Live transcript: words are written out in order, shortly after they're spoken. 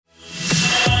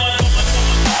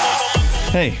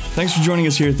Hey, thanks for joining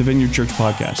us here at the Vineyard Church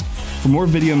Podcast. For more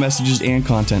video messages and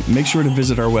content, make sure to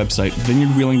visit our website,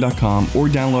 vineyardwheeling.com, or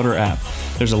download our app.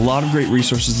 There's a lot of great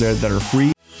resources there that are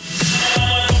free.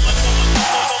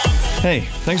 Hey,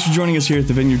 thanks for joining us here at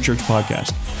the Vineyard Church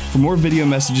Podcast. For more video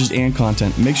messages and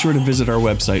content, make sure to visit our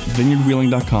website,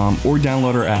 vineyardwheeling.com, or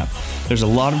download our app. There's a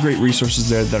lot of great resources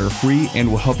there that are free and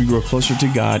will help you grow closer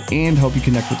to God and help you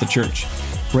connect with the church.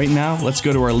 Right now, let's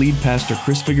go to our lead pastor,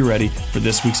 Chris Figueretti, for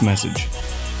this week's message.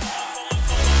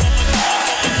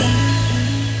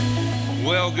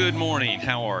 Well, good morning.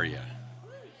 How are you?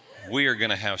 We are going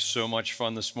to have so much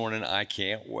fun this morning. I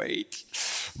can't wait.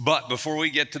 But before we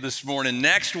get to this morning,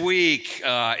 next week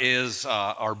is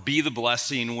our Be the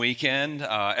Blessing weekend.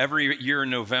 Every year in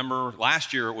November,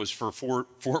 last year it was for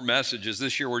four messages.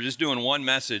 This year we're just doing one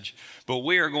message, but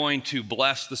we are going to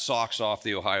bless the socks off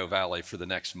the Ohio Valley for the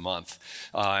next month.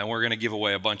 And we're going to give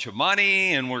away a bunch of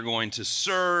money, and we're going to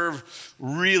serve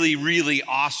really, really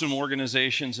awesome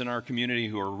organizations in our community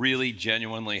who are really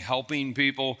genuinely helping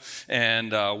people.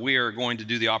 And we are going to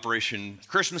do the Operation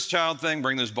Christmas Child thing,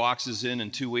 bring those boxes in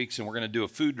 2 weeks, and we're going to do a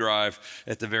food drive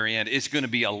at the very end. It's going to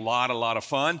be a lot of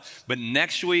fun. But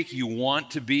next week, you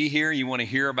want to be here. You want to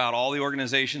hear about all the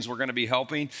organizations we're going to be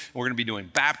helping. We're going to be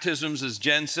doing baptisms, as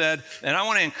Jen said. And I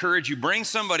want to encourage you, bring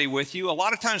somebody with you. A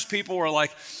lot of times people are like,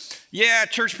 yeah,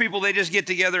 church people, they just get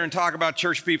together and talk about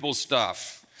church people's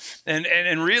stuff. And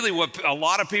really what a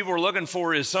lot of people are looking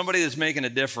for is somebody that's making a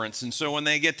difference. And so when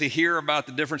they get to hear about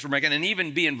the difference we're making and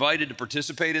even be invited to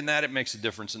participate in that, it makes a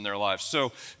difference in their lives.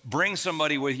 So bring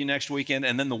somebody with you next weekend.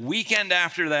 And then the weekend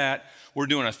after that, we're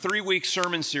doing a 3-week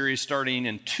sermon series starting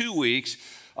in 2 weeks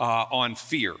on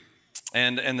fear.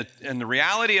 And the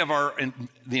reality of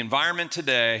the environment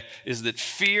today is that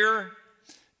fear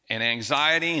and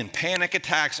anxiety and panic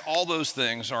attacks, all those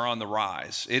things are on the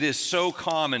rise. It is so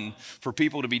common for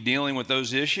people to be dealing with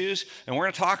those issues, and we're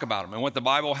going to talk about them and what the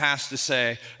Bible has to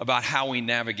say about how we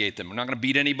navigate them. We're not going to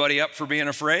beat anybody up for being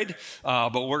afraid,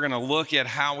 but we're going to look at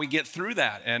how we get through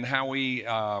that and how we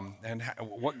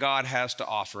what God has to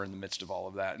offer in the midst of all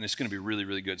of that, and it's going to be really,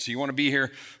 really good. So you want to be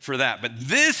here for that. But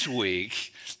this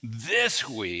week,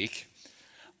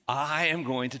 I am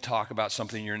going to talk about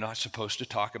something you're not supposed to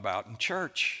talk about in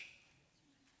church.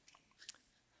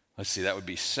 Let's see, that would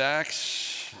be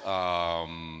sex,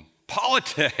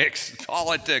 politics.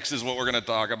 Politics is what we're going to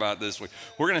talk about this week.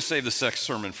 We're going to save the sex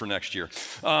sermon for next year.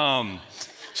 So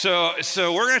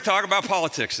we're going to talk about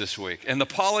politics this week and the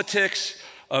politics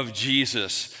of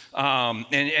Jesus.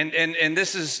 And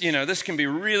this is, this can be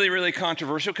really, really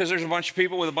controversial because there's a bunch of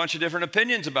people with a bunch of different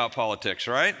opinions about politics,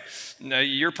 right? Now,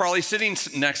 you're probably sitting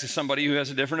next to somebody who has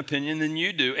a different opinion than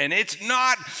you do. And it's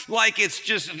not like it's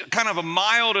just kind of a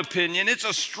mild opinion. It's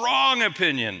a strong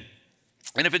opinion.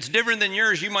 And if it's different than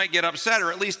yours, you might get upset,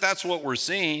 or at least that's what we're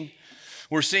seeing.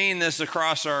 We're seeing this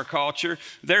across our culture.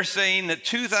 They're saying that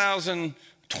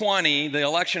 2020, the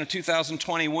election of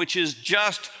 2020, which is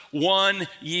just 1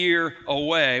 year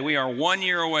away. We are 1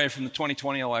 year away from the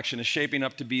 2020 election. Is shaping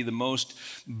up to be the most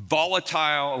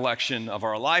volatile election of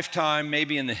our lifetime,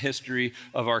 maybe in the history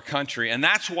of our country. And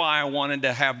that's why I wanted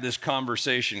to have this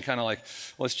conversation, kind of like,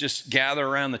 let's just gather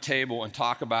around the table and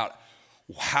talk about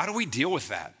how do we deal with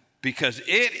that? Because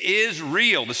it is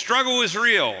real. The struggle is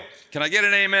real. Can I get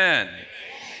an amen?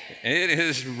 It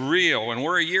is real, and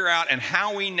we're a year out, and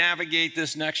how we navigate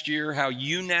this next year, how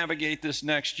you navigate this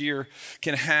next year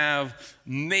can have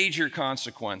major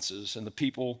consequences in the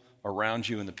people around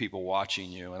you and the people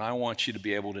watching you, and I want you to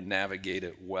be able to navigate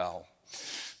it well.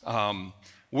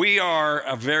 We are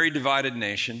a very divided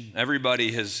nation.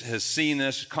 Everybody has seen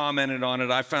this, commented on it.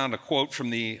 I found a quote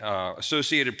from the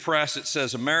Associated Press. It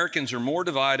says, "Americans are more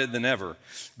divided than ever,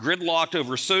 gridlocked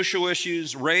over social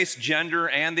issues, race, gender,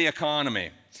 and the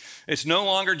economy. It's no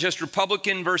longer just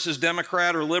Republican versus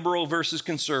Democrat or liberal versus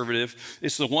conservative.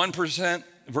 It's the 1%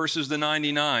 versus the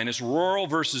 99. It's rural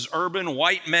versus urban,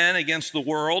 white men against the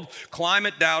world.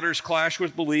 Climate doubters clash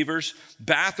with believers.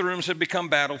 Bathrooms have become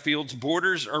battlefields.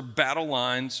 Borders are battle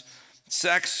lines.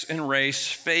 Sex and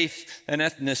race, faith and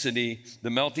ethnicity.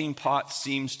 The melting pot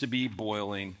seems to be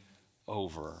boiling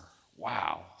over."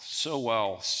 Wow, so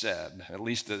well said. At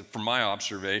least from my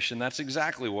observation, that's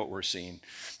exactly what we're seeing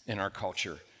in our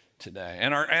culture today.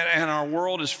 And our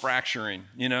world is fracturing,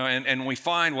 and we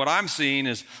find what I'm seeing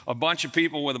is a bunch of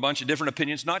people with a bunch of different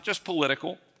opinions, not just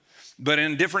political, but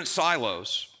in different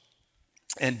silos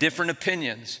and different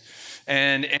opinions.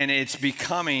 And it's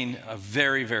becoming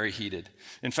very, very heated.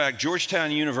 In fact, Georgetown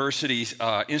University's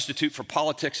Institute for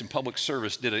Politics and Public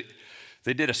Service did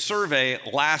a survey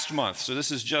last month. So this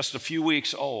is just a few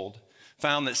weeks old.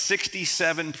 found that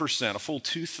 67%, a full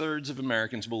 2/3 of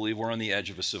Americans believe we're on the edge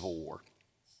of a civil war.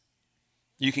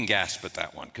 You can gasp at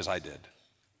that one, because I did.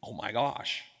 Oh my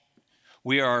gosh.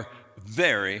 We are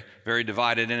very, very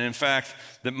divided. And in fact,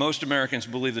 that most Americans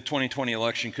believe the 2020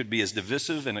 election could be as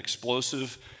divisive and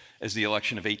explosive as the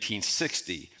election of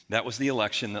 1860. That was the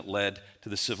election that led to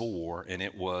the Civil War, and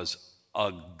it was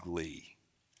ugly.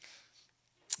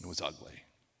 It was ugly.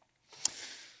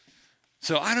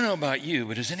 So I don't know about you,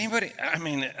 but is anybody,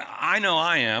 I know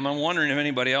I am. I'm wondering if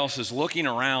anybody else is looking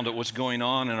around at what's going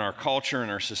on in our culture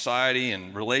and our society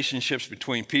and relationships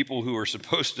between people who are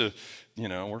supposed to,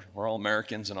 we're all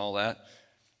Americans and all that,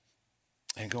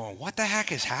 and going, what the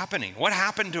heck is happening? What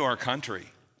happened to our country?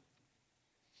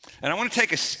 And I want to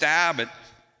take a stab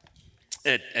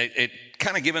at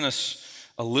kind of giving us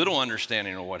a little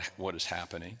understanding of what is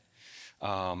happening.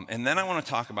 And then I want to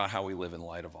talk about how we live in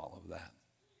light of all of that.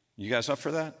 You guys up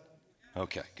for that?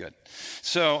 Okay, good.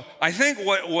 So I think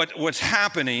what's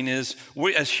happening is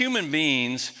we, as human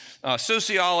beings,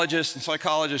 sociologists and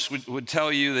psychologists would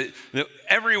tell you that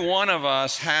every one of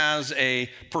us has a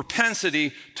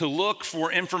propensity to look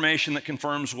for information that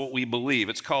confirms what we believe.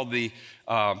 It's called the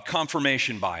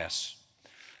confirmation bias.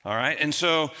 All right? And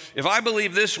so if I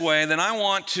believe this way, then I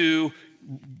want to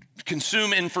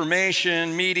consume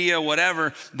information, media,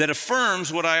 whatever, that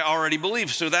affirms what I already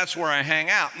believe. So that's where I hang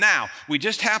out. Now, we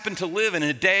just happen to live in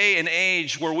a day and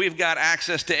age where we've got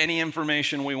access to any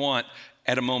information we want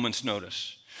at a moment's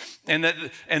notice. And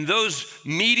those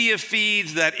media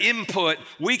feeds, that input,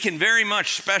 we can very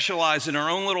much specialize in our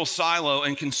own little silo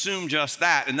and consume just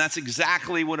that. And that's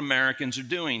exactly what Americans are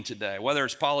doing today, whether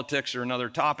it's politics or another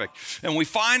topic. And we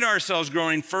find ourselves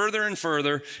growing further and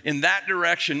further in that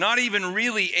direction, not even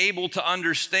really able to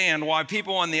understand why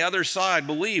people on the other side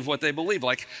believe what they believe.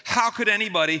 Like, how could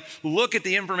anybody look at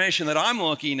the information that I'm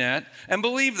looking at and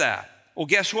believe that? Well,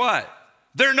 guess what?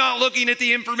 They're not looking at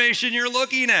the information you're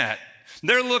looking at.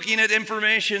 They're looking at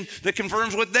information that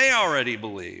confirms what they already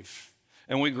believe.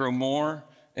 And we grow more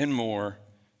and more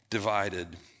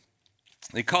divided.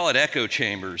 They call it echo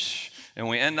chambers. And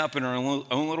we end up in our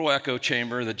own little echo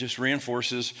chamber that just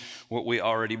reinforces what we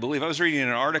already believe. I was reading an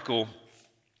article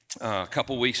a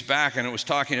couple weeks back, and it was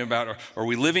talking about, are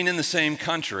we living in the same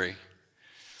country?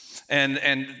 And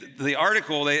the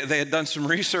article, they had done some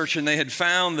research, and they had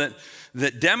found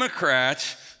that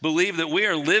Democrats believe that we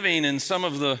are living in some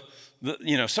of the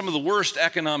worst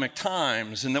economic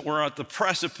times, and that we're at the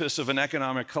precipice of an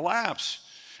economic collapse.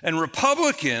 And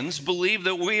Republicans believe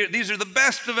that these are the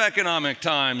best of economic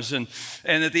times, and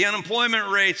that the unemployment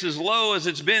rate's as low as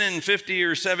it's been in 50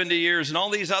 or 70 years, and all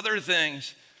these other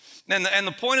things. And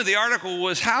the point of the article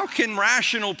was, how can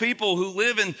rational people who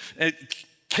live in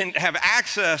can have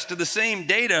access to the same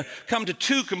data come to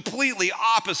two completely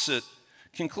opposite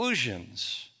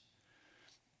conclusions?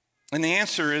 And the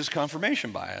answer is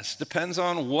confirmation bias. Depends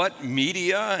on what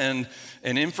media and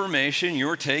information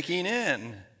you're taking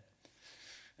in.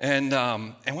 And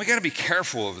we got to be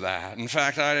careful of that. In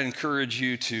fact, I'd encourage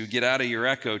you to get out of your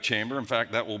echo chamber. In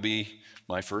fact, that will be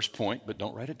my first point, but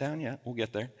don't write it down yet. We'll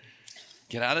get there.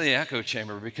 Get out of the echo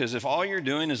chamber, because if all you're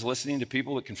doing is listening to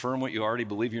people that confirm what you already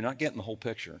believe, you're not getting the whole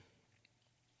picture.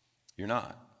 You're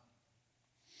not.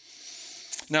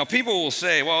 Now, people will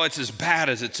say, well, it's as bad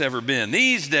as it's ever been.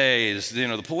 These days,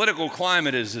 the political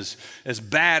climate is as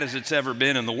bad as it's ever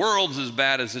been, and the world's as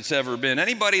bad as it's ever been.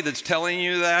 Anybody that's telling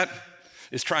you that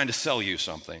is trying to sell you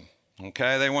something,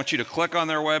 okay? They want you to click on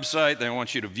their website. They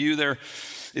want you to view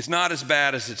it's not as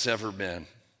bad as it's ever been.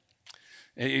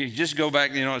 You just go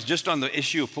back, it's just on the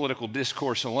issue of political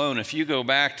discourse alone. If you go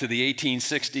back to the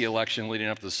 1860 election leading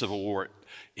up to the Civil War,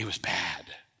 it was bad.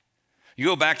 You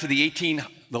go back to the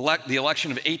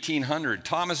election of 1800,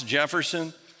 Thomas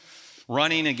Jefferson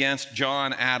running against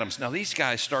John Adams. Now, these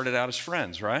guys started out as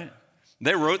friends, right?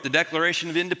 They wrote the Declaration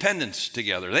of Independence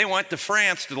together. They went to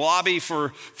France to lobby for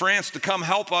France to come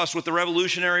help us with the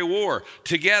Revolutionary War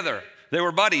together. They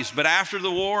were buddies, but after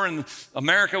the war and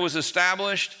America was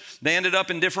established, they ended up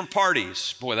in different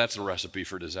parties. Boy, that's a recipe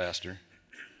for disaster.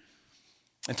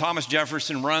 And Thomas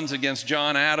Jefferson runs against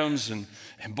John Adams, and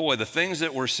boy, the things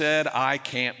that were said, I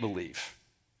can't believe.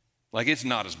 Like, it's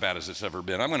not as bad as it's ever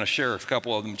been. I'm going to share a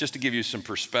couple of them just to give you some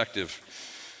perspective.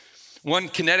 One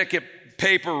Connecticut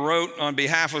paper wrote on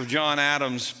behalf of John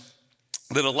Adams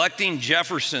that electing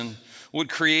Jefferson would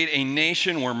create a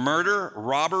nation where murder,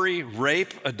 robbery,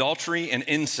 rape, adultery, and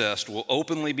incest will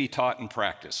openly be taught and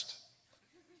practiced.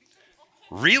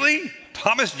 Really?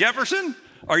 Thomas Jefferson?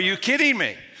 Are you kidding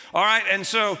me? All right, and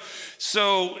so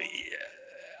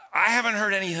I haven't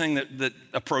heard anything that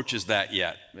approaches that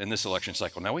yet in this election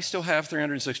cycle. Now, we still have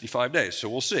 365 days, so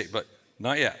we'll see, but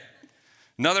not yet.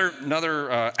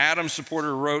 Another Adams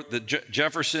supporter wrote that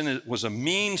Jefferson was a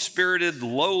mean-spirited,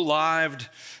 low-lived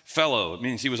fellow. It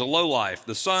means he was a lowlife,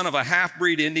 the son of a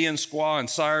half-breed Indian squaw and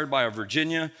sired by a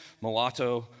Virginia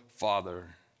mulatto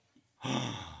father.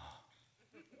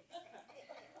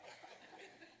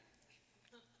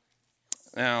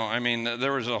 Now, I mean,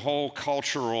 there was a whole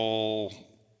cultural,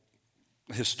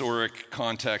 historic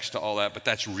context to all that, but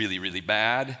that's really, really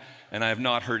bad, and I have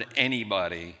not heard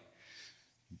anybody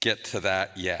get to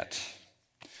that yet.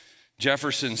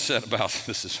 Jefferson said about,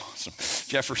 this is awesome,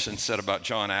 Jefferson said about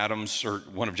John Adams, or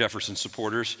one of Jefferson's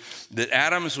supporters, that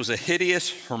Adams was a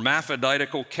hideous,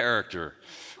 hermaphroditical character.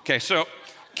 Okay, so in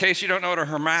case you don't know what a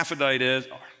hermaphrodite is,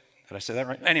 did I say that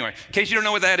right? Anyway, in case you don't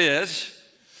know what that is,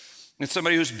 it's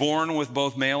somebody who's born with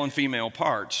both male and female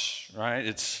parts, right?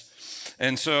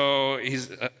 And so he's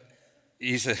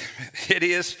a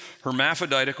hideous,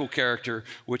 hermaphroditical character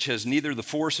which has neither the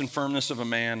force and firmness of a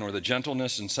man nor the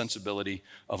gentleness and sensibility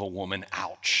of a woman.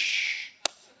 Ouch.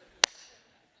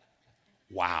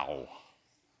 Wow.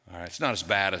 All right, it's not as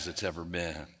bad as it's ever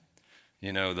been.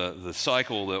 You know, the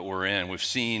cycle that we're in, we've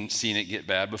seen it get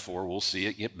bad before, we'll see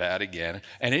it get bad again.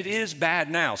 And it is bad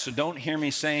now, so don't hear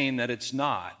me saying that it's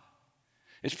not.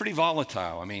 It's pretty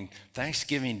volatile. I mean,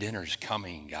 Thanksgiving dinner's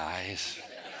coming, guys.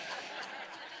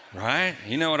 Right?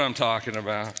 You know what I'm talking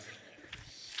about.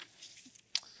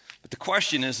 But the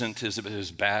question isn't, is it as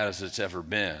bad as it's ever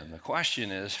been? The question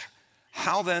is,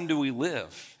 how then do we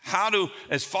live?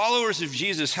 As followers of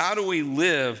Jesus, how do we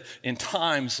live in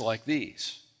times like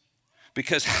these?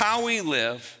 Because how we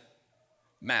live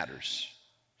matters.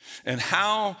 And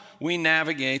how we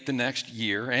navigate the next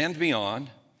year and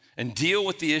beyond and deal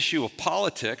with the issue of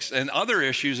politics and other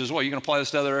issues as well. You can apply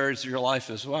this to other areas of your life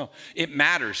as well. It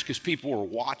matters because people are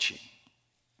watching.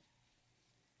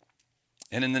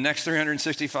 And in the next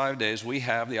 365 days, we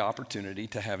have the opportunity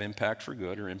to have impact for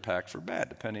good or impact for bad,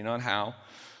 depending on how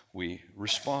we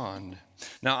respond.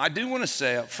 Now, I do want to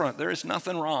say up front, there is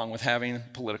nothing wrong with having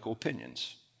political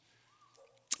opinions.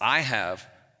 I have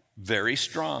very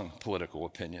strong political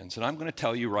opinions, and I'm going to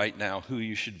tell you right now who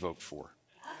you should vote for.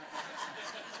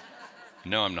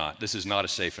 No, I'm not. This is not a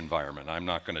safe environment. I'm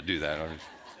not going to do that.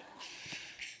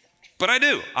 But I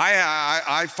do.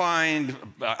 I'm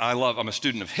a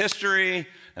student of history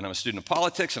and I'm a student of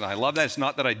politics, and I love that. It's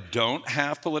not that I don't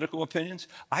have political opinions.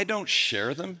 I don't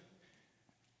share them.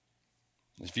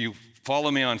 If you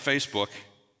follow me on Facebook,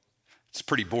 it's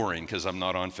pretty boring because I'm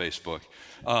not on Facebook.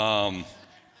 But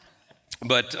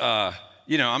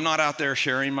I'm not out there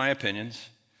sharing my opinions.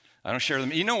 I don't share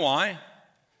them. You know why?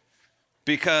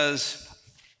 Because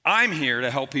I'm here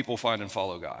to help people find and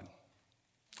follow God.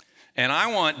 And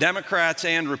I want Democrats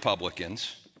and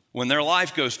Republicans, when their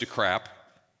life goes to crap,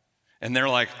 and they're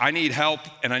like, I need help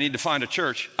and I need to find a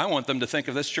church, I want them to think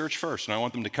of this church first. And I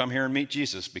want them to come here and meet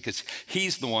Jesus because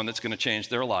he's the one that's going to change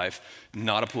their life,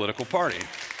 not a political party.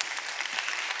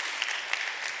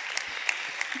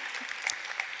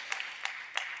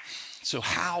 So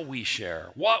how we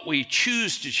share, what we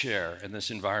choose to share in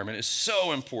this environment is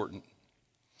so important.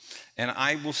 And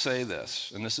I will say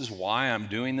this, and this is why I'm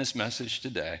doing this message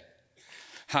today.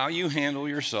 How you handle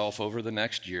yourself over the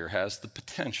next year has the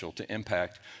potential to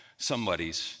impact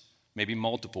somebody's, maybe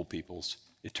multiple people's,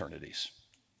 eternities.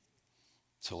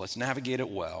 So let's navigate it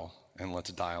well and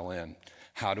let's dial in.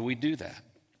 How do we do that?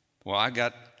 Well, I've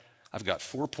got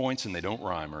 4 points and they don't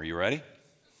rhyme. Are you ready?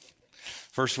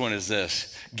 First one is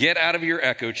this: get out of your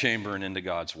echo chamber and into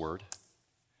God's word.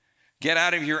 Get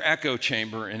out of your echo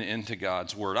chamber and into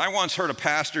God's word. I once heard a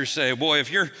pastor say, boy,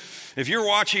 if you're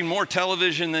watching more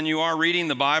television than you are reading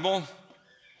the Bible,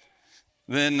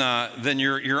 then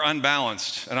you're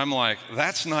unbalanced. And I'm like,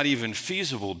 that's not even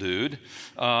feasible, dude.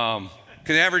 Because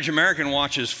the average American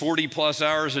watches 40 plus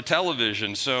hours of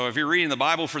television. So if you're reading the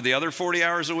Bible for the other 40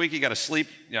 hours a week, you got to sleep.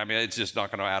 I mean, it's just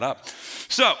not going to add up.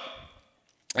 So,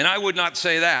 and I would not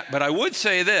say that, but I would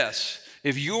say this: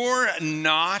 if you're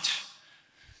not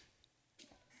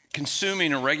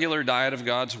consuming a regular diet of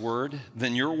God's word,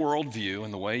 then your worldview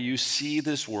and the way you see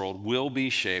this world will be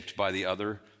shaped by the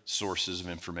other sources of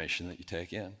information that you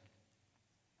take in.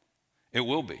 It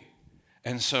will be.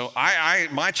 And so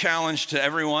my challenge to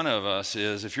every one of us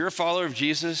is, if you're a follower of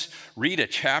Jesus, read a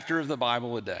chapter of the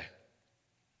Bible a day.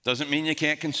 Doesn't mean you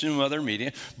can't consume other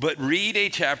media, but read a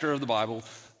chapter of the Bible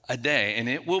a day, and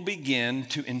it will begin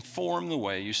to inform the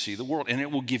way you see the world, and it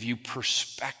will give you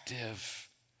perspective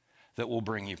that will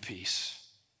bring you peace.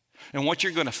 And what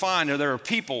you're going to find are there are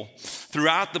people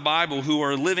throughout the Bible who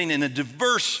are living in a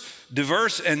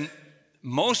diverse and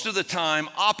most of the time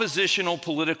oppositional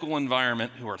political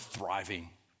environment who are thriving.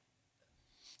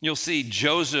 You'll see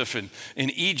Joseph in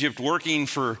Egypt working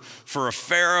for a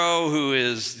Pharaoh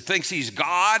who thinks he's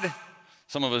God.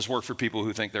 Some of us work for people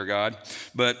who think they're God,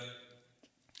 but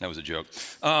that was a joke.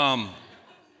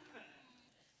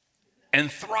 And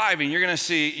thriving. You're gonna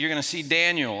see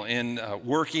Daniel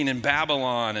working in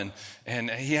Babylon,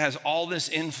 and he has all this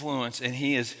influence, and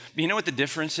you know what the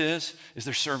difference is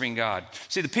they're serving God.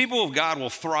 See, the people of God will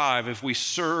thrive if we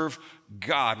serve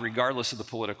God regardless of the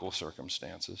political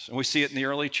circumstances. And we see it in the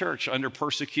early church under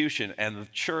persecution, and the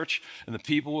church and the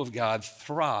people of God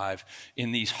thrive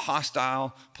in these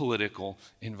hostile political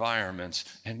environments.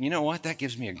 And you know what? That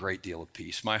gives me a great deal of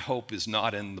peace. My hope is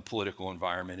not in the political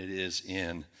environment, it is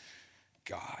in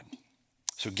God.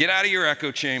 So get out of your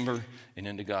echo chamber and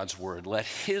into God's word. Let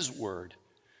his word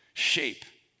shape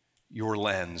your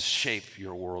lens, shape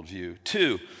your worldview.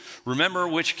 2, remember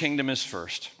which kingdom is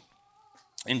first.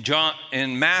 In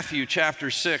Matthew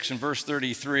chapter 6 and verse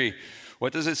 33,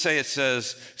 what does it say? It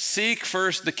says, seek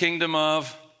first the kingdom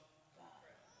of,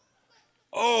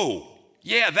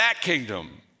 that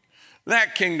kingdom.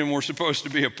 That kingdom we're supposed to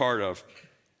be a part of.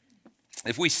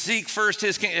 If we seek first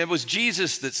his kingdom, it was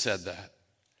Jesus that said that.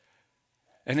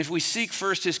 And if we seek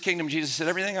first his kingdom, Jesus said,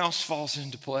 everything else falls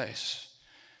into place.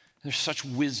 There's such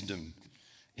wisdom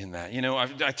in that. You know, I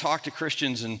talk to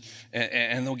Christians and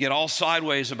they'll get all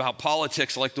sideways about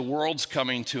politics, like the world's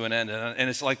coming to an end. And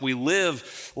it's like we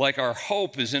live like our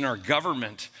hope is in our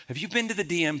government. Have you been to the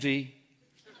DMV?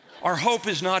 Our hope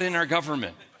is not in our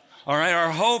government. All right,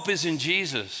 our hope is in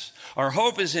Jesus. Our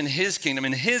hope is in his kingdom,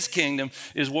 and his kingdom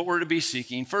is what we're to be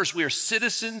seeking. First, we are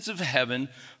citizens of heaven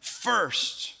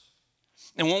first.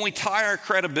 And when we tie our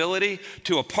credibility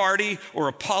to a party or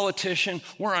a politician,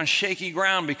 we're on shaky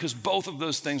ground because both of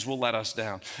those things will let us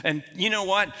down. And you know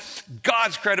what?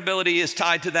 God's credibility is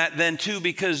tied to that then too,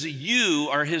 because you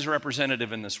are his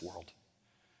representative in this world.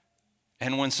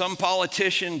 And when some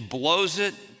politician blows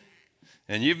it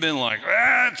and you've been like,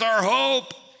 it's our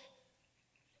hope,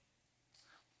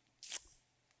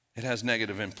 it has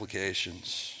negative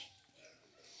implications.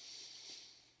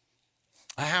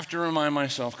 I have to remind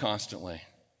myself constantly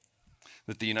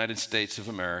that the United States of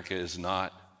America is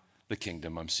not the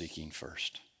kingdom I'm seeking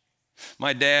first.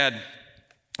 My dad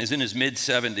is in his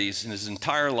mid-70s, and his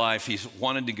entire life he's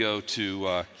wanted to go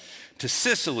to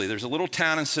Sicily. There's a little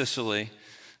town in Sicily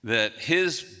that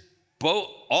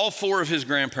all 4 of his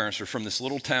grandparents are from this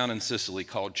little town in Sicily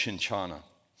called Cineciana.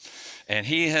 And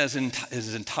he has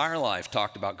his entire life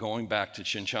talked about going back to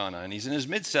Cineciana. And he's in his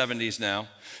mid-70s now,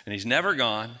 and he's never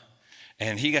gone.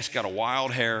 And he just got a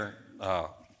wild hair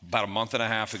about a month and a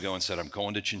half ago and said, I'm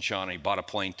going to Cineciana. He bought a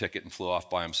plane ticket and flew off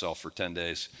by himself for 10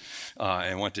 days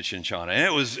and went to Cineciana. And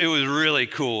it was really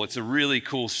cool. It's a really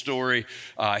cool story.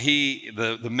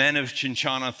 The men of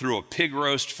Cineciana threw a pig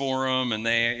roast for him, and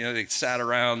they sat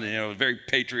around, very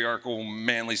patriarchal,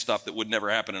 manly stuff that would never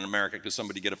happen in America because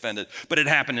somebody get offended. But it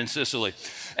happened in Sicily.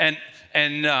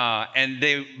 And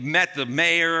they met the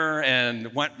mayor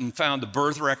and went and found the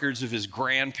birth records of his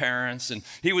grandparents. And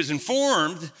he was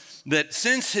informed that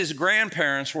since his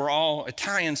grandparents were all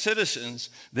Italian citizens,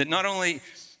 that not only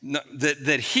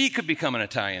that he could become an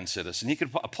Italian citizen, he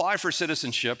could apply for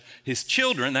citizenship. His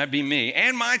children, that'd be me,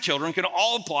 and my children could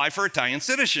all apply for Italian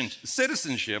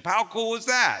citizenship. How cool is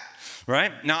that?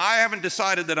 Right? Now, I haven't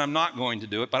decided that I'm not going to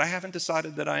do it, but I haven't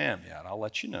decided that I am yet. I'll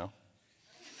let you know.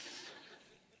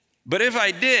 But if I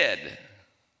did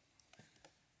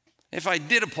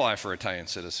apply for Italian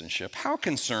citizenship, how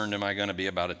concerned am I going to be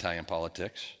about Italian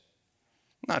politics?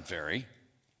 Not very.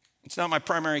 It's not my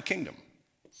primary kingdom,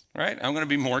 right? I'm going to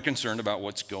be more concerned about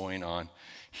what's going on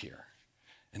here.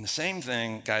 And the same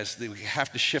thing, guys, we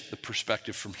have to shift the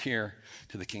perspective from here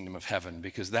to the kingdom of heaven,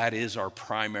 because that is our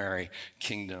primary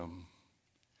kingdom.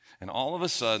 And all of a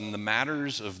sudden, the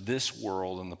matters of this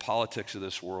world and the politics of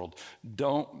this world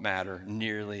don't matter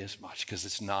nearly as much, because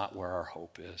it's not where our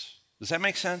hope is. Does that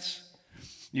make sense?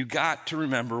 You got to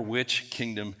remember which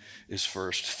kingdom is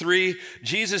first. 3,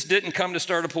 Jesus didn't come to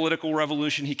start a political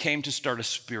revolution. He came to start a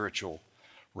spiritual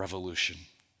revolution.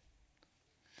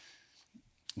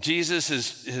 Jesus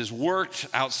has worked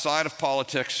outside of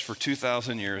politics for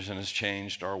 2,000 years and has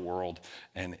changed our world,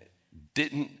 and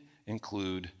didn't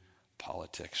include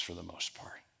politics for the most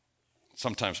part.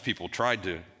 Sometimes people tried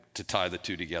to tie the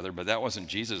two together, but that wasn't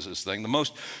Jesus' thing. The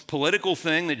most political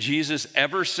thing that Jesus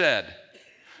ever said.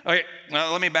 Okay,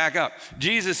 now let me back up.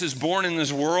 Jesus is born in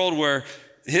this world where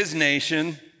his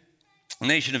nation, the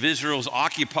nation of Israel, is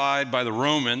occupied by the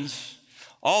Romans.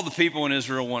 All the people in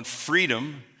Israel want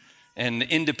freedom and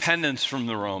independence from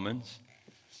the Romans.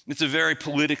 It's a very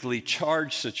politically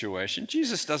charged situation.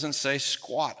 Jesus doesn't say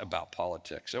squat about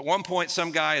politics. At one point,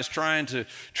 some guy is trying to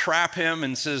trap him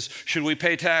and says, should we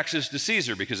pay taxes to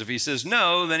Caesar? Because if he says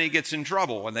no, then he gets in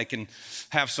trouble and they can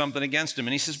have something against him.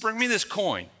 And he says, bring me this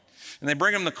coin. And they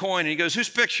bring him the coin and he goes, whose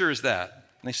picture is that?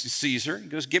 And they say, Caesar. He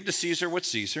goes, give to Caesar what's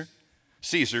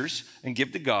Caesar's, and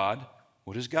give to God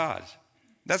what is God's.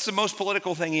 That's the most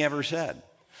political thing he ever said.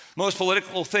 Most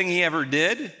political thing he ever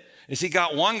did is he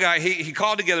got one guy, he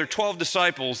called together 12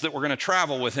 disciples that were going to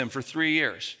travel with him for 3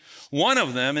 years. One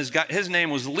of them, his name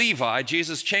was Levi.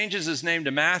 Jesus changes his name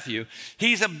to Matthew.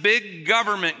 He's a big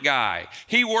government guy.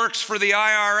 He works for the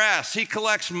IRS. He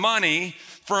collects money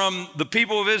from the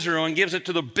people of Israel and gives it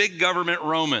to the big government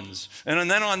Romans. And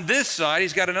then on this side,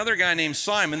 he's got another guy named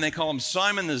Simon. They call him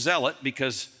Simon the Zealot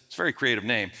because it's a very creative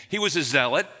name. He was a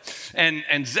zealot,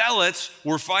 and zealots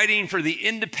were fighting for the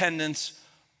independence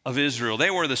of Israel.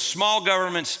 They were the small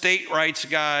government state rights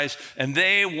guys, and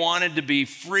they wanted to be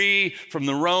free from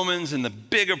the Romans and the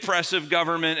big oppressive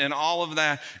government and all of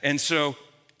that. And so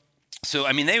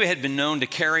I mean, they had been known to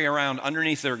carry around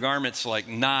underneath their garments like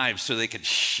knives so they could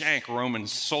shank Roman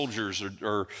soldiers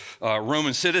or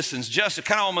Roman citizens, just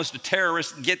kind of almost a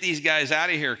terrorist, get these guys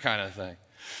out of here kind of thing.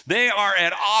 They are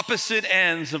at opposite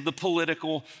ends of the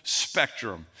political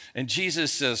spectrum. And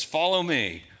Jesus says, follow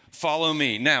me. Follow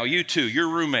me. Now, you two, you're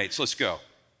roommates. Let's go.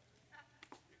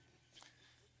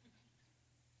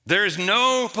 There is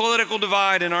no political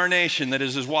divide in our nation that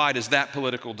is as wide as that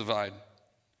political divide.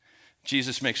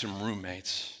 Jesus makes them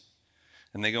roommates,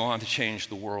 and they go on to change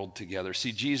the world together.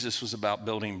 See, Jesus was about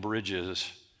building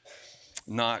bridges,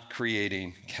 not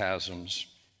creating chasms.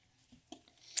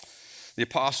 The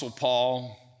Apostle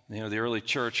Paul, the early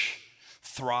church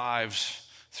thrives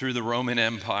through the Roman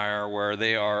Empire where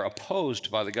they are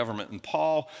opposed by the government. And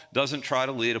Paul doesn't try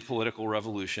to lead a political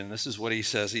revolution. This is what he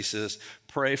says. He says,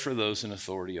 pray for those in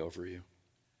authority over you.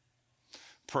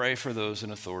 Pray for those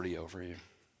in authority over you.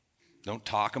 Don't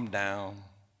talk them down.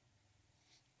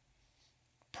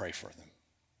 Pray for them.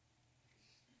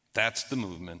 That's the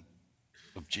movement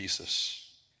of Jesus.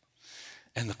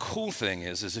 And the cool thing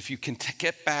is if you can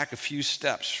get back a few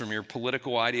steps from your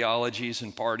political ideologies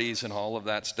and parties and all of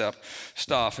that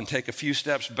stuff and take a few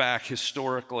steps back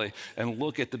historically and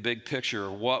look at the big picture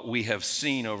of what we have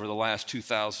seen over the last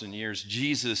 2,000 years,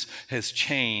 Jesus has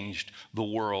changed the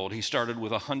world. He started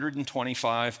with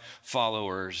 125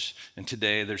 followers, and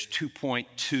today there's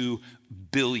 2.2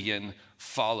 billion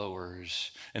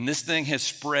followers. And this thing has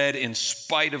spread in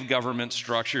spite of government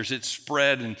structures. It's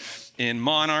spread in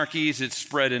monarchies, it's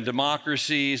spread in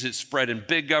democracies, it's spread in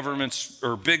big governments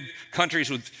or big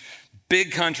countries with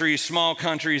big countries, small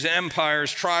countries,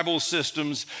 empires, tribal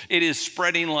systems. It is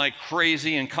spreading like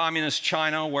crazy in communist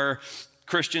China where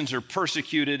Christians are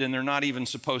persecuted and they're not even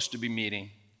supposed to be meeting.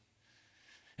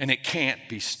 And it can't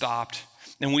be stopped.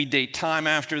 And we date time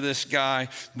after this guy.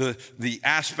 The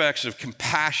aspects of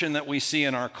compassion that we see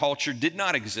in our culture did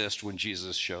not exist when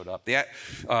Jesus showed up. The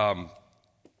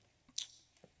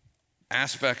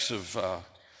aspects of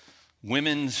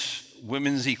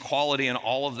women's equality and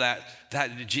all of that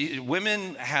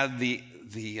women had the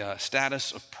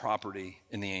status of property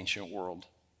in the ancient world.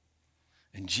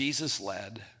 And Jesus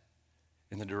led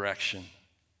in the direction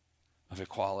of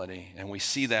equality. And we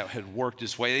see that had worked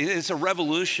its way. It's a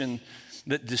revolution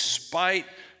that despite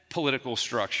political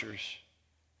structures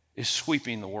is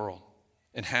sweeping the world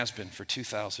and has been for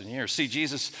 2,000 years. See,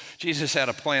 Jesus had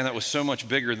a plan that was so much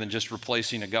bigger than just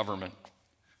replacing a government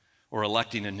or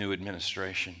electing a new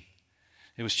administration.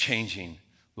 It was changing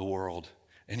the world,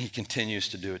 and he continues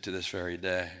to do it to this very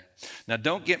day. Now,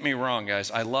 don't get me wrong, guys.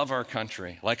 I love our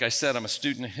country. Like I said, I'm a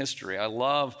student of history. I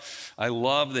love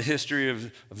the history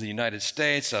of the United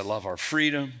States. I love our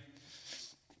freedom.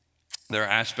 There are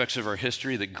aspects of our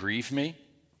history that grieve me,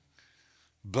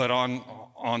 but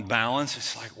on balance,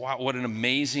 it's like, wow, what an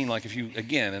amazing, like if you,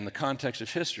 again, in the context of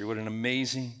history, what an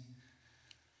amazing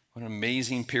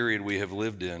period we have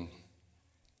lived in.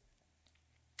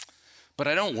 But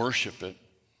I don't worship it.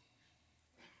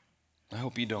 I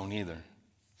hope you don't either.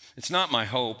 It's not my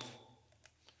hope.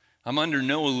 I'm under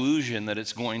no illusion that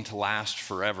it's going to last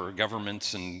forever.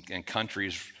 Governments and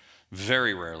countries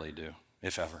very rarely do,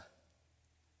 if ever.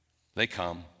 They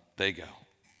come, they go.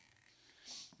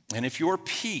 And if your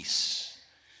peace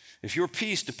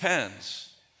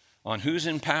depends on who's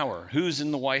in power, who's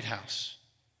in the White House,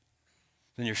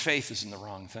 then your faith is in the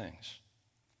wrong things.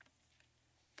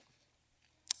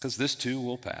 Because this too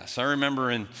will pass. I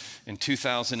remember in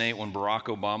 2008 when Barack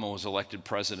Obama was elected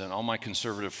president, all my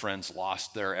conservative friends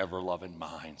lost their ever-loving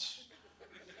minds.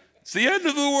 It's the end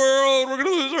of the world. We're going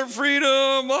to lose our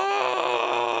freedom.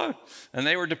 and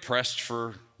they were depressed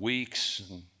for weeks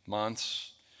and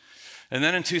months. And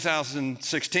then in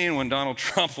 2016, when Donald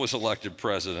Trump was elected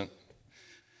president,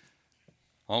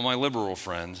 all my liberal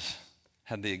friends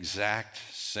had the exact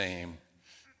same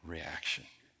reaction.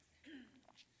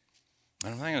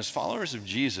 And I'm thinking, as followers of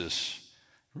Jesus,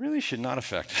 it really should not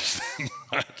affect us that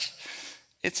much.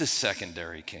 It's a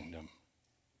secondary kingdom.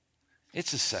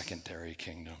 It's a secondary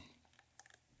kingdom.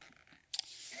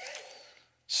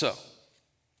 So,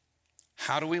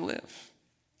 how do we live?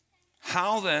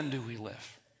 How then do we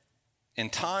live? In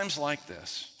times like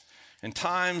this, in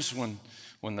times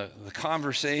when the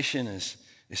conversation is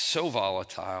so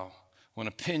volatile, when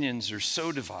opinions are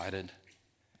so divided,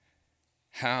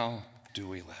 how do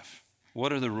we live?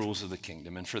 What are the rules of the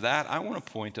kingdom? And for that, I want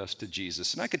to point us to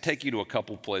Jesus. And I could take you to a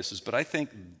couple places, but I think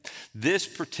this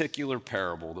particular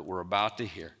parable that we're about to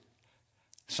hear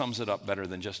sums it up better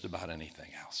than just about anything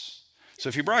else. So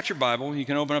if you brought your Bible, you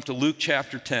can open up to Luke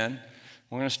chapter 10.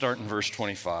 We're going to start in verse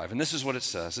 25. And this is what it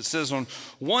says. It says, on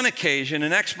one occasion,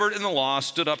 an expert in the law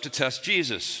stood up to test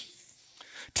Jesus.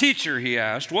 Teacher, he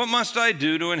asked, what must I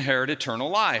do to inherit eternal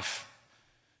life?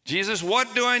 Jesus,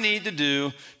 what do I need to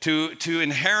do to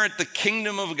inherit the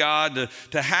kingdom of God,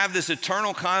 to have this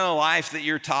eternal kind of life that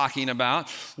you're talking about?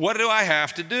 What do I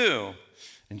have to do?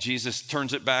 And Jesus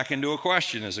turns it back into a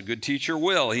question, as a good teacher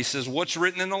will. He says, what's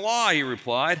written in the law? He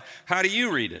replied. How do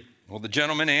you read it? Well, the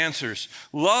gentleman answers,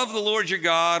 love the Lord your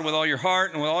God with all your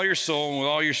heart and with all your soul and with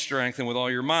all your strength and with all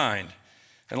your mind,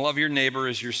 and love your neighbor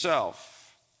as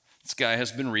yourself. This guy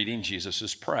has been reading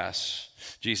Jesus's press.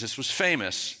 Jesus was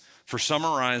famous for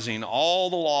summarizing all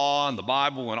the law and the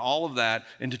Bible and all of that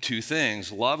into two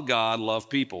things: love God, love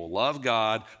people. Love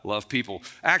God, love people.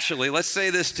 Actually, let's say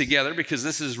this together, because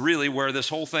this is really where this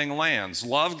whole thing lands.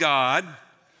 Love God,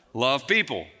 love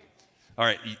people. All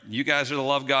right, you guys are the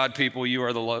love God people. You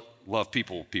are the love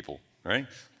people, right?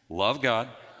 Love God,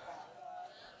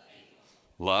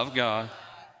 love God,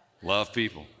 love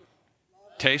people.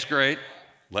 Tastes great,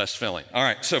 less filling. All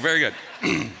right, so very good.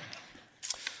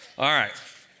 All right.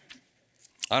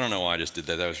 I don't know why I just did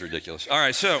that. That was ridiculous. All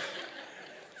right, so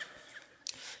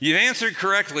you've answered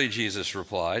correctly, Jesus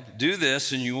replied. Do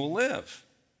this and you will live.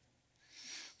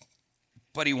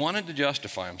 But he wanted to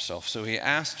justify himself, so he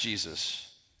asked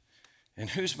Jesus, and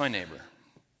who's my neighbor?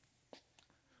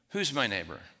 Who's my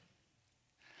neighbor?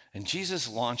 And Jesus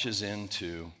launches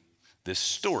into this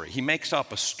story. He makes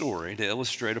up a story to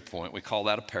illustrate a point. We call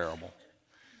that a parable.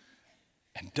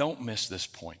 And don't miss this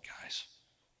point, guys.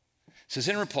 It says,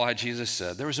 in reply, Jesus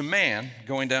said, there was a man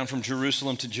going down from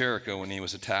Jerusalem to Jericho when he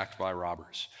was attacked by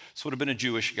robbers. This would have been a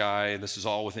Jewish guy. This is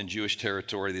all within Jewish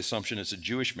territory. The assumption is a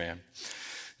Jewish man.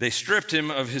 They stripped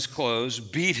him of his clothes,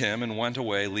 beat him, and went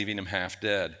away, leaving him half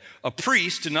dead. A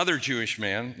priest, another Jewish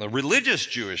man, a religious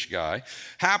Jewish guy,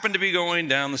 happened to be going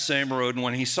down the same road, and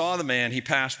when he saw the man, he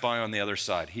passed by on the other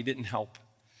side. He didn't help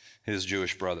his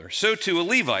Jewish brother. So too, a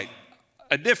Levite,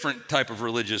 a different type of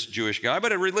religious Jewish guy,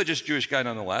 but a religious Jewish guy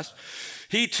nonetheless.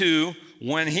 He too,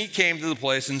 when he came to the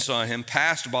place and saw him,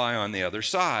 passed by on the other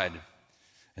side.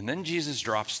 And then Jesus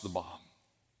drops the bomb.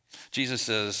 Jesus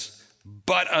says,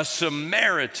 but a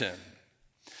Samaritan.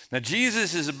 Now,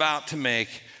 Jesus is about to make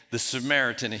the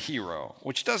Samaritan a hero,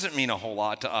 which doesn't mean a whole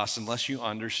lot to us unless you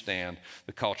understand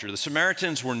the culture. The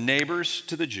Samaritans were neighbors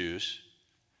to the Jews,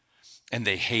 and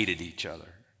they hated each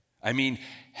other. I mean,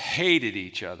 hated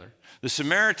each other. The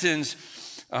Samaritans,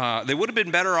 they would have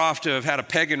been better off to have had a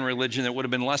pagan religion that would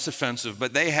have been less offensive,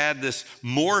 but they had this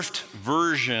morphed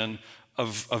version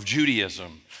of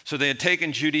Judaism. So they had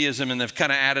taken Judaism and they've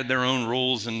kind of added their own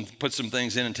rules and put some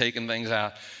things in and taken things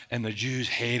out. And the Jews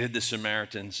hated the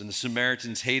Samaritans, and the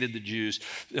Samaritans hated the Jews.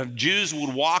 Jews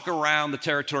would walk around the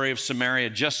territory of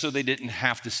Samaria just so they didn't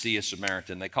have to see a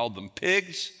Samaritan. They called them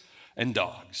pigs and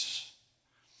dogs.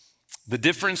 The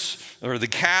difference, or the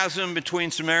chasm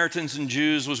between Samaritans and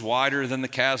Jews, was wider than the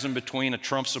chasm between a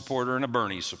Trump supporter and a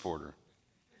Bernie supporter.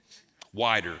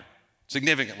 Wider,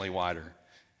 significantly wider.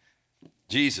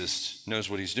 Jesus knows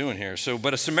what he's doing here.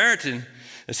 But a Samaritan,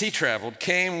 as he traveled,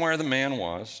 came where the man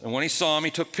was, and when he saw him,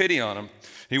 he took pity on him.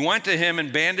 He went to him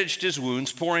and bandaged his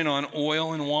wounds, pouring on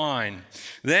oil and wine.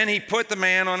 Then he put the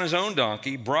man on his own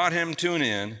donkey, brought him to an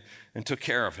inn, and took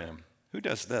care of him. Who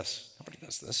does this? Nobody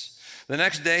does this. The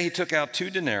next day he took out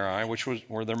 2 denarii, which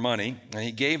were their money, and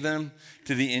he gave them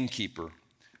to the innkeeper.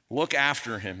 Look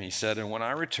after him, he said, and when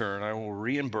I return, I will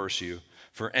reimburse you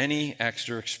for any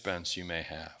extra expense you may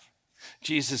have.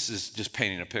 Jesus is just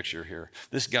painting a picture here.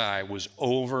 This guy was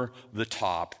over the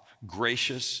top,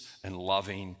 gracious and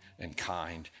loving and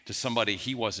kind to somebody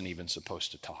he wasn't even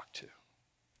supposed to talk to.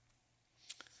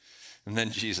 And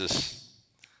then Jesus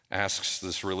asks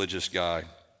this religious guy,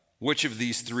 which of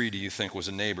these three do you think was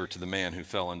a neighbor to the man who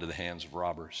fell into the hands of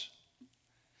robbers?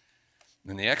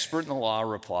 And the expert in the law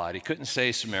replied, he couldn't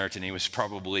say Samaritan, he was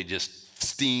probably just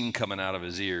steam coming out of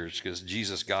his ears because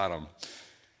Jesus got him. He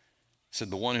said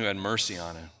the one who had mercy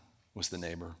on him was the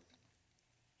neighbor.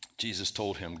 Jesus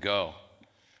told him, go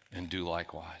and do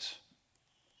likewise.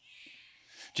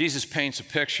 Jesus paints a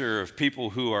picture of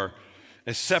people who are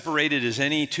as separated as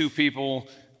any two people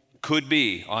could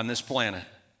be on this planet,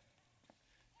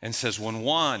 and says when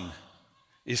one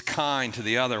is kind to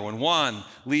the other, when one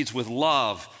leads with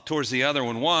love towards the other,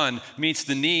 when one meets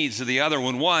the needs of the other,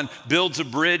 when one builds a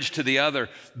bridge to the other,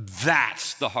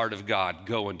 that's the heart of God.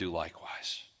 Go and do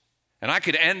likewise. And I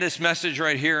could end this message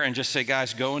right here and just say,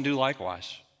 guys, go and do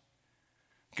likewise.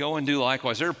 Go and do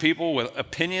likewise. There are people with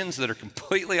opinions that are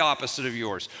completely opposite of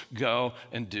yours. Go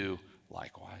and do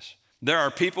likewise. There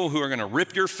are people who are going to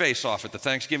rip your face off at the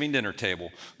Thanksgiving dinner table.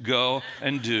 Go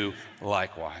and do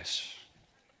likewise.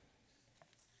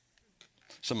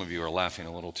 Some of you are laughing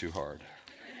a little too hard.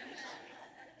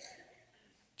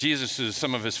 Jesus is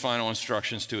some of his final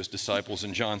instructions to his disciples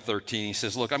in John 13. He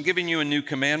says, look, I'm giving you a new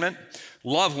commandment.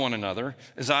 Love one another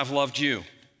as I've loved you.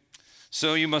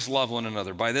 So you must love one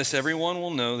another. By this, everyone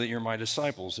will know that you're my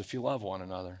disciples if you love one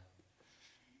another.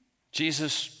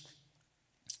 Jesus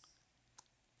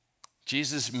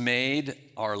made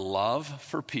our love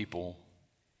for people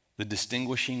the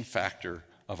distinguishing factor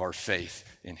of our faith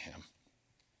in him.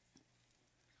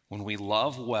 When we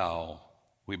love well,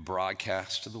 we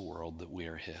broadcast to the world that we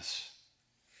are his.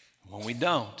 When we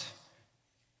don't,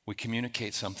 we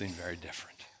communicate something very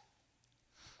different.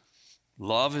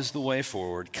 Love is the way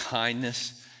forward.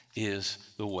 Kindness is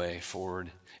the way forward.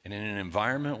 And in an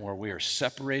environment where we are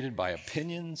separated by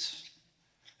opinions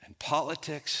and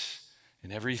politics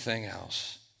and everything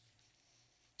else,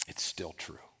 it's still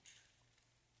true.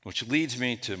 Which leads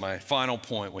me to my final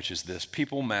point, which is this: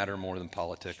 people matter more than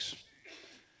politics.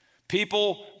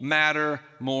 People matter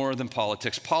more than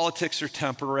politics. Politics are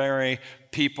temporary.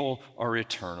 People are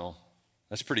eternal.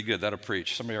 That's pretty good. That'll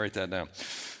preach. Somebody write that down.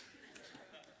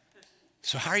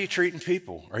 So how are you treating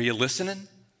people? Are you listening?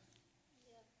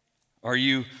 Are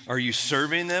you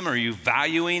serving them? Are you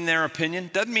valuing their opinion?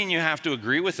 Doesn't mean you have to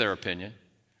agree with their opinion,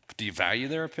 but do you value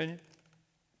their opinion?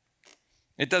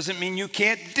 It doesn't mean you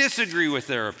can't disagree with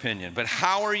their opinion, but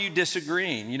how are you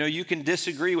disagreeing? You know, you can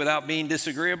disagree without being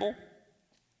disagreeable,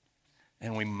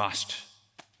 and we must.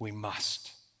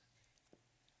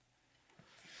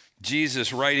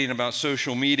 Jesus, writing about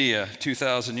social media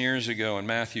 2,000 years ago in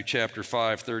Matthew chapter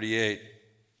 5:38,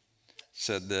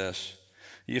 said this: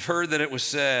 you've heard that it was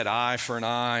said, eye for an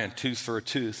eye and tooth for a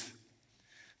tooth.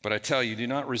 But I tell you, do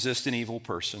not resist an evil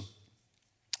person.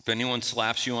 If anyone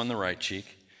slaps you on the right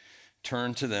cheek,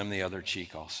 turn to them the other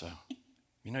cheek also.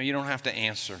 You know, you don't have to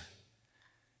answer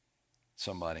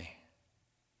somebody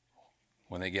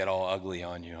when they get all ugly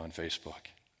on you on Facebook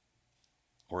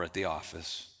or at the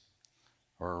office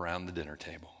or around the dinner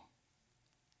table.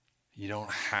 You don't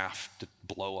have to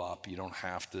blow up. You don't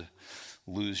have to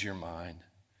lose your mind.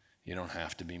 You don't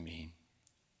have to be mean.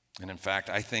 And in fact,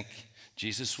 I think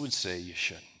Jesus would say you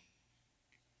shouldn't.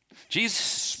 Jesus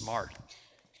is smart.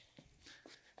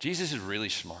 Jesus is really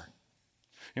smart.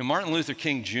 You know, Martin Luther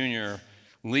King Jr.,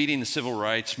 leading the civil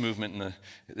rights movement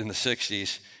in the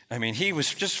 60s, I mean, he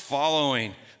was just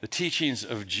following the teachings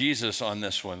of Jesus on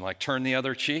this one, like turn the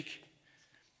other cheek.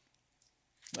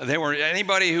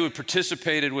 Anybody who had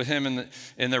participated with him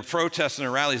in their protests and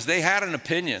their rallies, they had an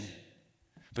opinion,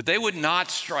 but they would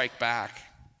not strike back.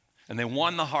 And they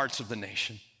won the hearts of the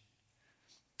nation.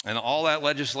 And all that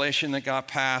legislation that got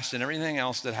passed and everything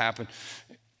else that happened,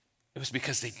 it was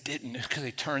because they didn't. It was because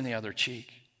they turned the other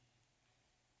cheek.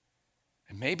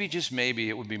 And maybe, just maybe,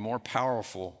 it would be more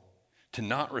powerful to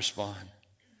not respond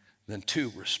than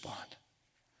to respond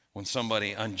when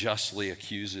somebody unjustly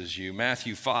accuses you.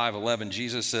 Matthew 5:11,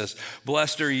 Jesus says,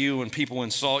 blessed are you when people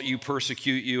insult you,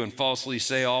 persecute you, and falsely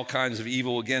say all kinds of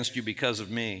evil against you because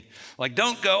of me. Like,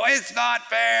 don't go, it's not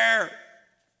fair. It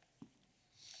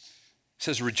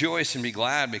says, rejoice and be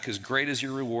glad, because great is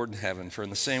your reward in heaven, for in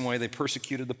the same way they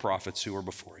persecuted the prophets who were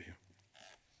before you.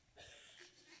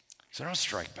 So don't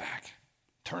strike back.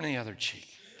 Turn the other cheek.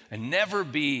 And never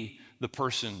be the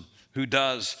person who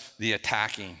does the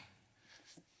attacking.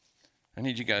 I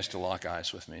need you guys to lock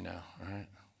eyes with me now, all right?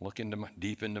 Look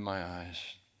deep into my eyes.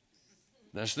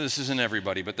 This isn't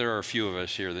everybody, but there are a few of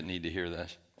us here that need to hear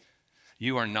this.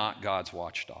 You are not God's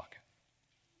watchdog.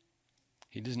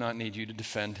 He does not need you to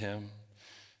defend him,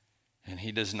 and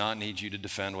he does not need you to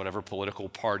defend whatever political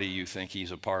party you think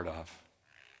he's a part of.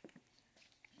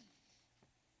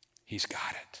 He's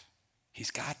got it.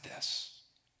 He's got this.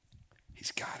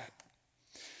 He's got it.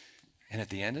 And at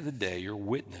the end of the day, your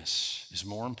witness is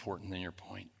more important than your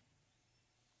point.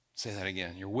 Say that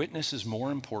again. Your witness is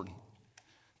more important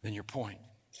than your point.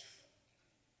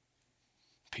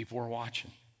 People are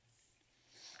watching.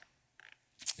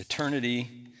 Eternity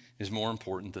is more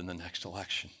important than the next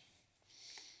election.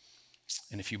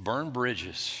 And if you burn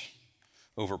bridges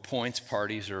over points,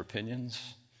 parties, or opinions,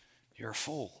 you're a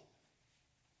fool.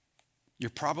 You're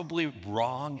probably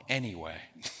wrong anyway.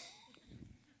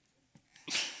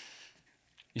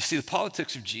 You see, the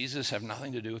politics of Jesus have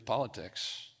nothing to do with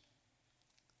politics.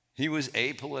 He was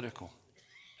apolitical.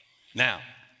 Now,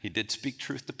 he did speak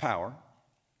truth to power,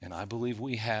 and I believe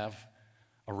we have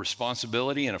a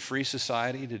responsibility in a free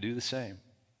society to do the same.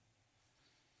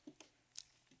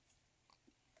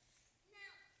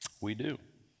 We do.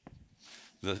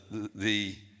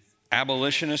 The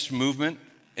abolitionist movement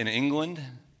in England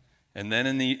and then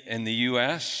in the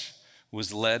U.S.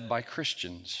 was led by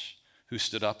Christians who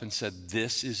stood up and said,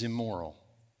 this is immoral.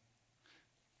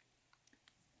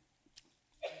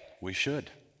 We should.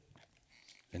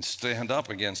 And stand up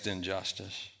against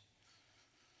injustice.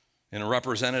 In a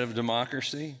representative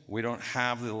democracy, we don't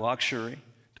have the luxury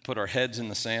to put our heads in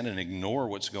the sand and ignore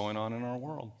what's going on in our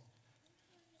world.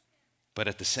 But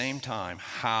at the same time,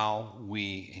 how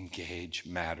we engage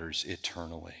matters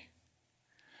eternally.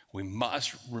 We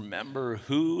must remember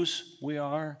whose we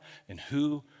are and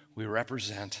who we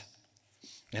represent.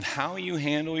 And how you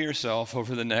handle yourself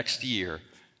over the next year,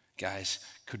 guys,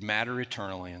 could matter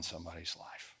eternally in somebody's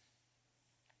life.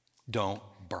 Don't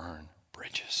burn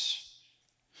bridges.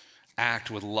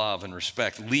 Act with love and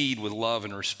respect. Lead with love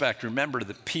and respect. Remember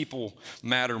that people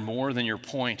matter more than your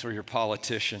point or your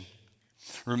politician.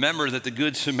 Remember that the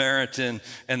Good Samaritan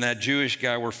and that Jewish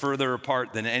guy were further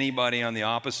apart than anybody on the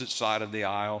opposite side of the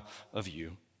aisle of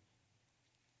you.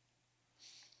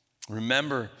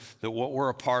 Remember that what we're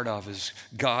a part of is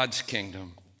God's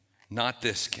kingdom, not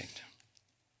this kingdom.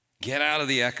 Get out of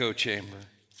the echo chamber.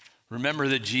 Remember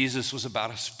that Jesus was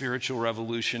about a spiritual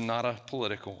revolution, not a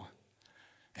political one.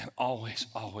 And always,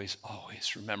 always,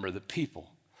 always remember that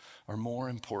people are more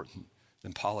important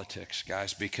than politics,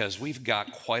 guys, because we've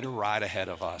got quite a ride ahead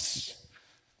of us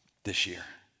this year.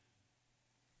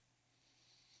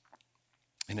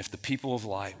 And if the people of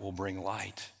light will bring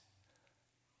light,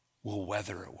 we'll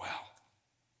weather it well.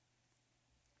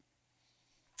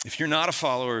 If you're not a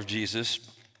follower of Jesus,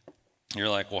 you're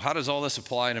like, well, how does all this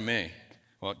apply to me?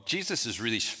 Well, Jesus is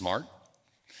really smart.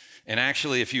 And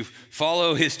actually, if you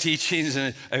follow his teachings,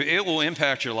 it will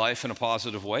impact your life in a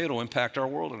positive way. It'll impact our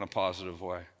world in a positive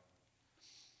way.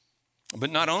 But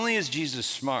not only is Jesus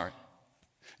smart,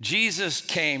 Jesus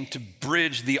came to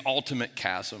bridge the ultimate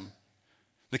chasm,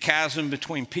 the chasm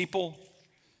between people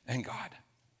and God.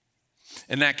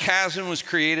 And that chasm was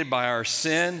created by our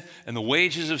sin, and the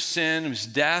wages of sin was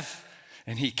death.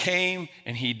 And he came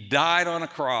and he died on a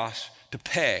cross to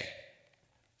pay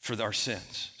for our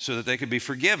sins so that they could be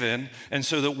forgiven and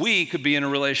so that we could be in a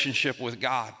relationship with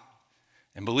God.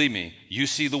 And believe me, you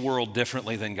see the world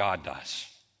differently than God does.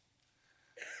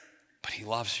 But he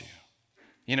loves you.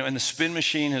 You know, and the spin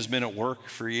machine has been at work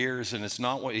for years, and he's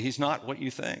not what you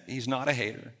think. He's not a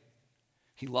hater.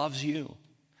 He loves you.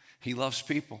 He loves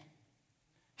people.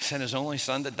 He sent his only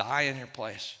son to die in your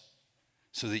place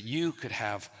so that you could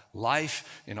have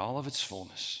life in all of its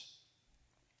fullness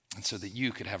and so that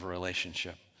you could have a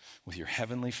relationship with your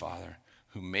heavenly Father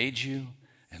who made you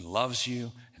and loves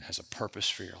you and has a purpose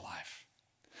for your life.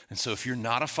 And so if you're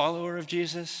not a follower of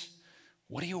Jesus,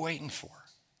 what are you waiting for?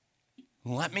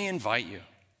 Let me invite you,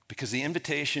 because the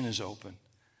invitation is open,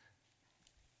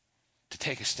 to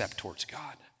take a step towards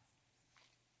God,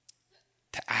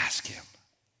 to ask him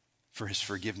for his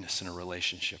forgiveness and a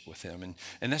relationship with him.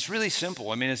 And that's really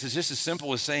simple. I mean, it's just as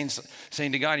simple as saying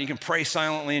to God, you can pray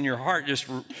silently in your heart, just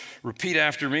repeat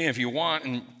after me if you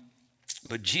want.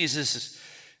 But Jesus,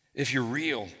 if you're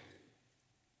real,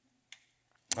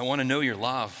 I want to know your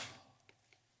love.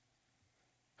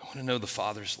 I want to know the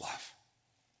Father's love.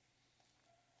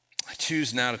 I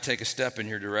choose now to take a step in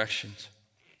your directions.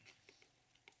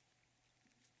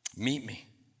 Meet me,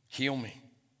 heal me.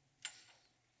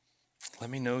 Let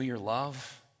me know your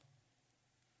love.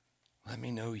 Let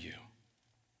me know you.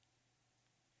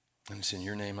 And it's in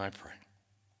your name I pray.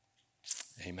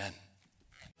 Amen.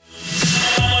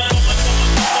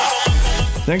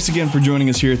 Thanks again for joining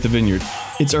us here at the Vineyard.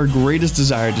 It's our greatest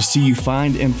desire to see you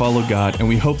find and follow God, and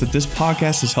we hope that this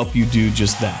podcast has helped you do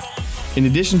just that. In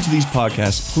addition to these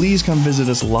podcasts, please come visit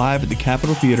us live at the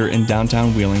Capitol Theater in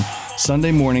downtown Wheeling,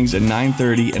 Sunday mornings at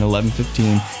 9:30 and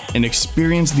 11:15, and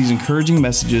experience these encouraging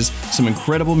messages, some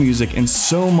incredible music, and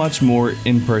so much more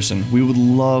in person. We would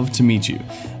love to meet you.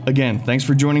 Again, thanks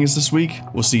for joining us this week.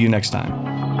 We'll see you next time.